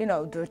 you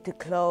know, dirty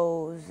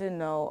clothes, you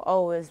know,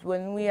 always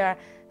when we are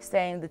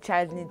saying the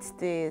child needs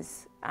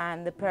this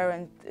and the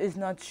parent is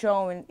not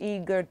showing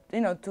eager,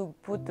 you know, to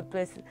put the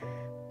place,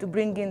 to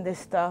bring in the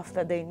stuff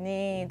that they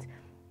need,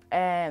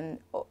 and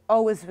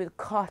always with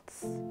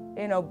cuts,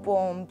 you know,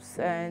 bumps,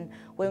 and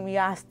when we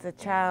ask the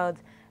child,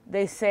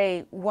 they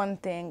say one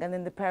thing and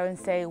then the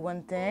parents say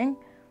one thing,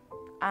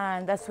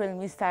 and that's when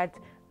we start,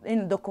 you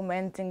know,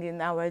 documenting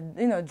in our,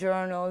 you know,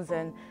 journals,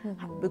 and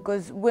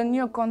because when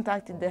you're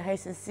contacting the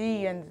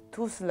HCC and the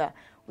TUSLA,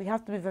 we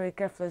have to be very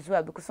careful as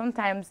well, because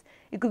sometimes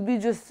it could be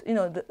just, you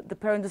know, the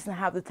parent doesn't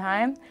have the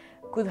time,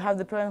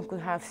 the parent could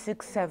have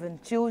 6, 7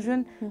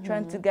 children,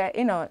 trying to get,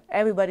 you know,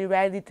 everybody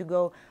ready to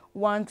go,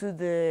 one to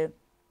the,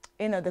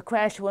 you know, the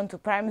crash, one to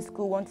primary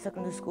school, one to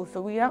secondary school.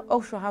 So we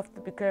also have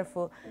to be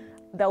careful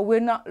that we're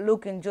not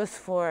looking just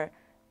for,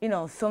 you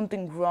know,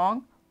 something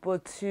wrong,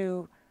 but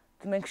to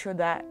make sure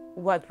that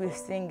what we're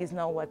seeing is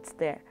not what's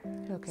there.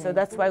 Okay. So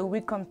that's why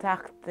we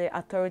contact the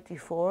authority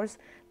force.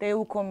 They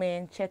will come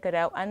in, check it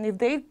out, and if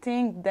they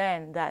think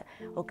then that,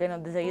 okay,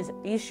 no, there's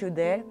an issue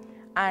there,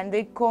 and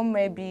they come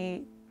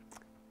maybe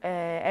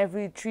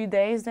every 3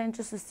 days then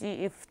just to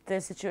see if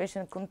the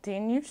situation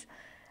continues,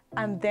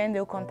 and then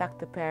they'll contact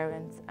the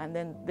parents, and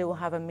then they will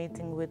have a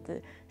meeting with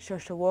the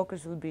social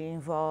workers who will be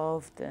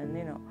involved, and,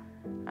 you know,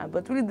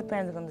 but really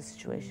depends on the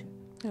situation.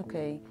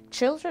 Okay.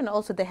 Children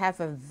also, they have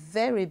a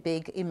very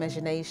big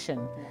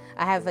imagination.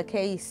 I have a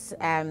case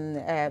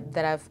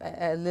that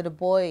a little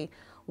boy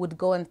would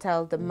go and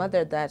tell the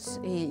mother that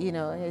he, you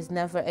know, he's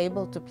never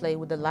able to play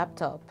with the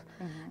laptop.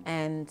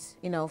 And,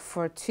 you know,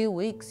 for 2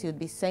 weeks he would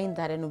be saying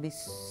that, and it would be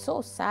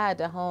so sad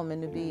at home,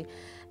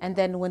 and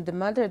then when the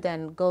mother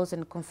then goes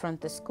and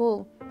confronts the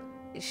school,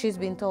 she's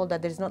been told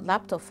that there's no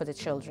laptop for the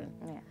children.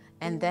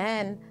 And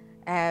then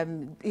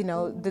you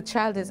know, the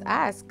child is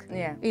asked,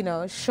 you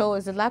know, show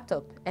us a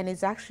laptop, and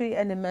it's actually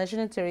an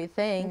imaginary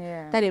thing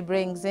that it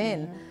brings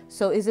in.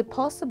 So is it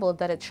possible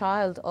that a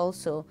child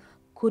also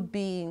could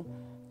be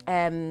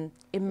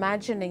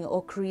imagining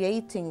or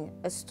creating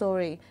a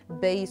story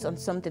based on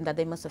something that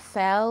they must have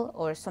felt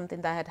or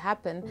something that had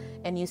happened,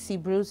 and you see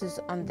bruises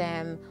on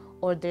them,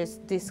 or there's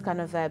this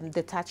kind of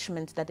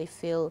detachment that they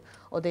feel,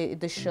 or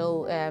they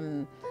show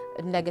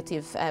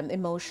negative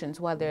emotions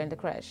while they're in the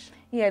crash?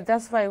 Yeah,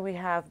 that's why we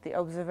have the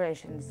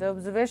observations. The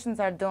observations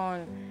are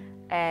done,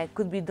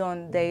 could be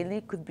done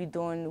daily, could be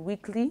done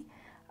weekly.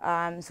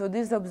 So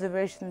these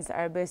observations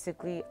are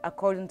basically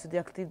according to the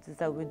activities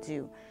that we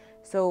do.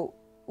 So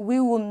we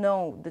will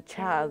know the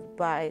child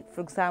by,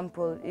 for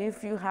example,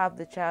 if you have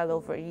the child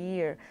over a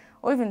year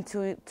or even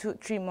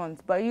 3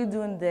 months, by you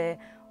doing the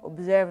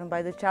observing,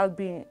 by the child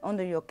being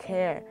under your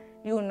care,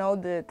 you know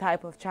the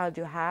type of child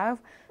you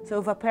have. So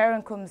if a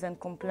parent comes and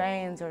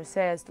complains or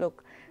says,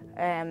 look,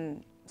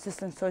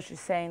 sister and such is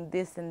saying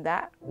this and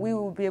that, we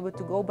will be able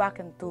to go back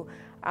into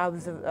our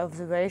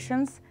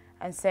observations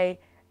and say,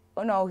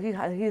 oh no,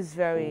 he's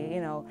very, you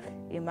know,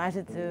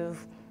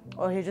 imaginative,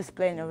 or he's just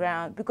playing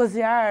around. Because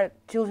there are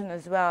children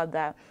as well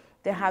that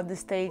they have the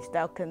stage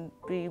that can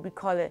be, we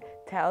call it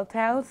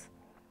telltales,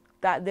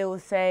 that they will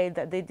say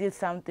that they did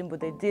something but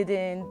they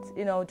didn't,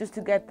 you know, just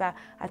to get that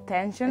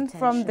attention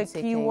from the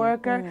key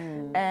worker.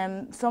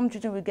 Some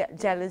children will get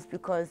jealous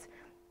because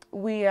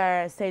we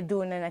are, say,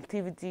 doing an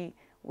activity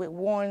with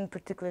one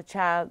particular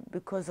child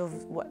because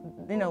of what,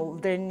 you know,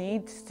 their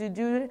needs to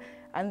do it,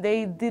 and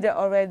they did it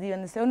already,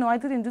 and they say, oh no, I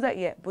didn't do that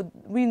yet, but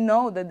we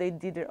know that they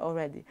did it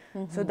already.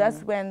 So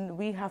that's when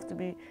we have to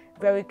be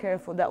very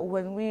careful that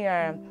when we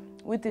are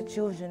with the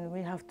children,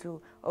 we have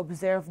to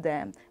observe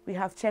them. We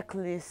have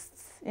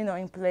checklists, you know,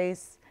 in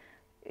place,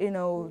 you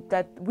know,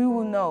 that we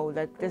will know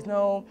that there's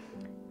no,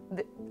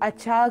 a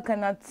child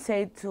cannot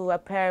say to a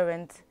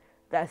parent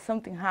that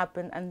something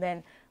happened and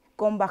then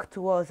come back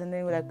to us and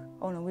then we're like,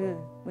 oh no,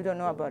 we don't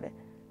know about it.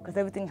 Because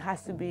everything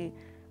has to be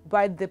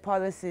by the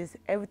policies,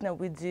 everything that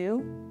we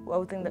do,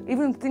 everything that,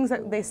 even things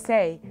that they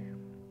say,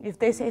 if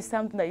they say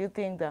something that you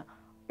think that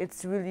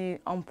it's really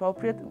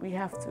inappropriate, we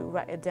have to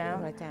write it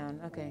down. Write down,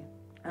 okay.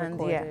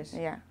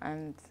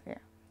 And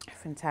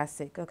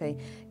Fantastic, okay.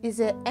 Is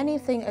there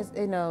anything, as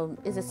you know,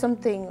 is it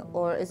something,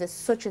 or is it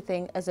such a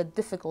thing as a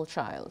difficult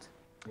child?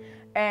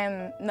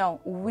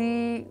 No,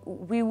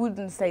 we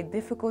wouldn't say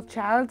difficult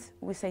child,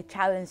 we say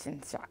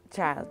challenging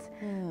child.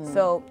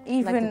 So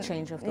even like the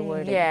change of the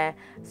wording. Yeah,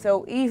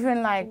 so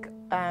even like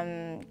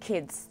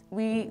kids,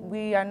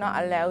 we are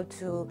not allowed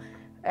to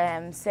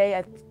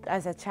say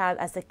as a child,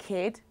 as a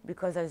kid,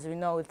 because as we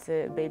know it's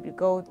a baby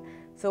goat.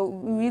 So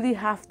we really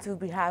have to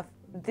have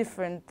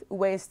different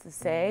ways to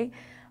say.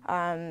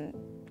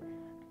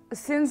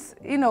 since,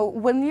 you know,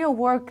 when you're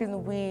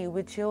working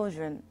with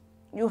children,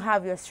 you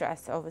have your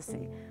stress,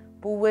 obviously.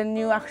 But when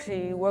you're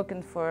actually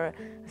working for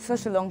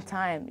such a long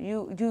time,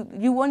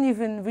 you won't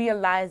even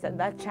realize that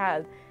that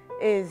child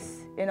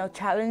is, you know,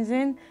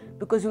 challenging,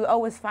 because you'll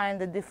always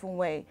find a different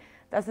way.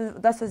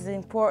 That's what's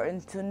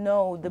important, to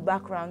know the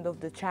background of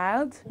the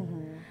child.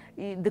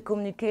 The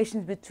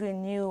communications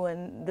between you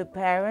and the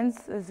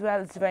parents as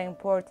well is very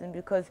important,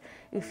 because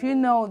if you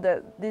know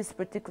that this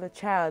particular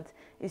child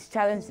is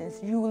challenging,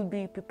 you will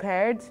be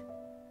prepared,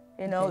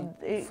 you know,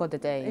 for the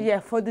day. Yeah,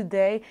 for the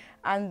day.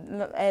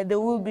 And there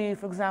will be,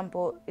 for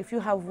example, if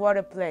you have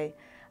water play,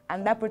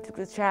 and that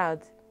particular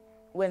child,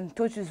 when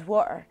touches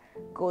water,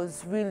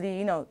 goes really,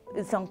 you know,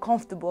 it's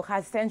uncomfortable,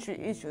 has sensory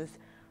issues,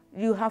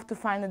 you have to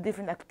find the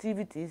different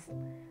activities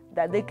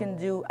that they can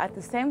do at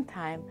the same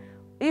time,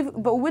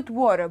 but with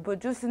water, but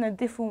just in a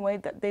different way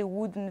that they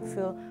wouldn't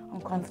feel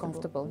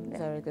uncomfortable. Yeah.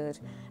 Very good.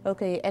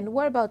 Okay, and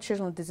what about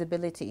children with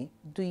disability?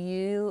 Do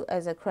you,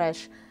 as a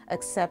creche,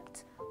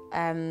 accept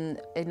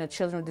you know,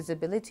 children with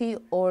disability,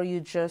 or you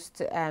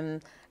just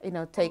you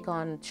know, take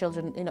on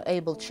children, you know,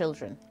 able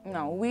children?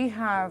 No, we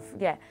have,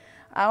 yeah,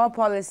 our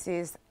policy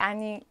is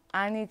any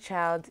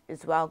child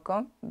is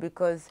welcome,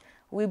 because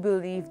we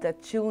believe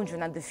that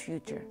children are the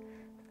future,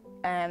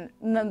 and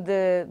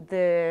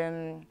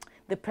the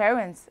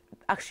parents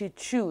actually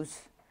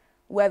choose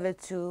whether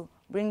to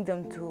bring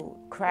them to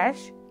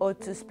creche or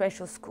to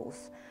special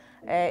schools.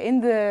 In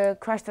the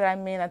creche that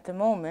I'm in at the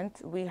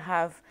moment, we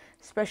have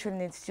special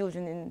needs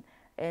children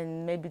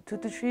in maybe 2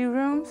 to 3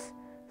 rooms.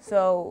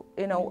 So,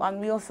 you know, and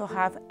we also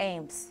have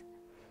aims.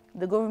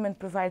 The government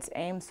provides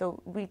aims,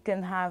 so we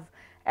can have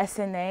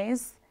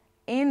SNAs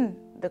in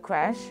the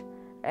creche.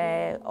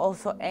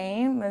 Also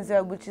AIM,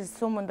 which is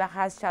someone that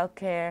has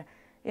childcare,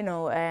 you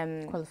know,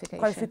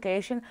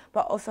 qualification,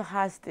 but also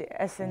has the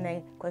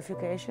SNA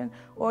qualification,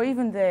 or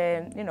even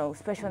the, you know,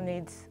 special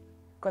needs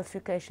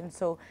qualification.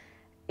 So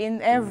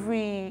in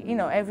every, you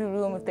know, every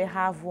room, if they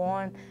have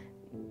one,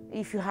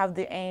 if you have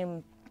the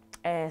AIM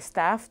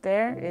staff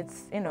there,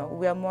 it's, you know,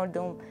 we are more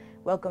than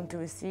welcome to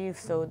receive.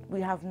 So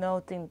we have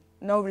no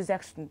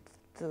rejection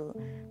to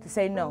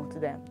say no to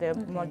them. They're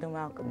more than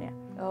welcome. Yeah.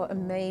 Oh,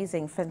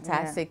 amazing,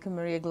 fantastic, yeah.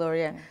 Maria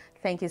Gloria.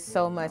 Thank you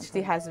so much.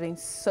 It has been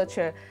such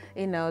a,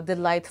 you know,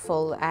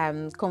 delightful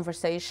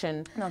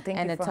conversation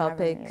and a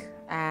topic,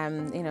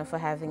 you know, for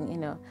having, you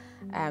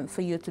know,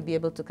 for you to be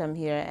able to come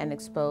here and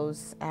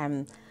expose,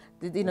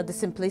 you know, the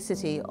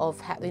simplicity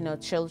of, you know,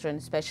 children,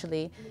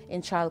 especially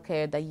in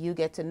childcare, that you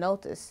get to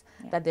notice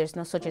that there's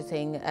no such a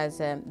thing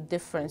as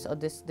difference or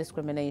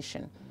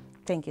discrimination.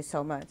 Thank you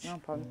so much. No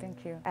problem,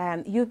 thank you.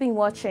 You've been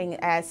watching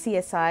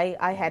CSI.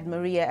 I had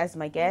Maria as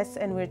my guest,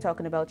 and we're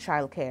talking about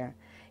childcare.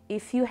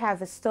 If you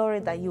have a story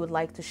that you would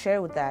like to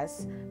share with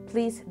us,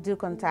 please do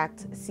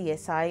contact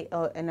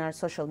CSI in our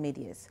social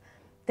medias.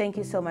 Thank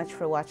you so much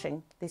for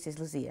watching. This is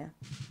Lucia.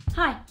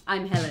 Hi,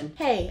 I'm Helen.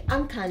 Hey,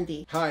 I'm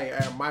Candy. Hi,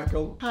 I'm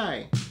Michael.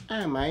 Hi,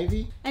 I'm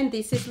Ivy. And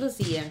this is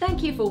Lucia.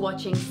 Thank you for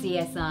watching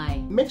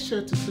CSI. Make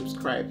sure to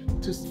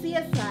subscribe to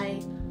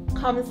CSI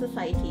Common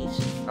Society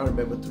Issues. And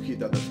remember to hit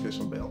that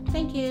notification bell.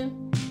 Thank you.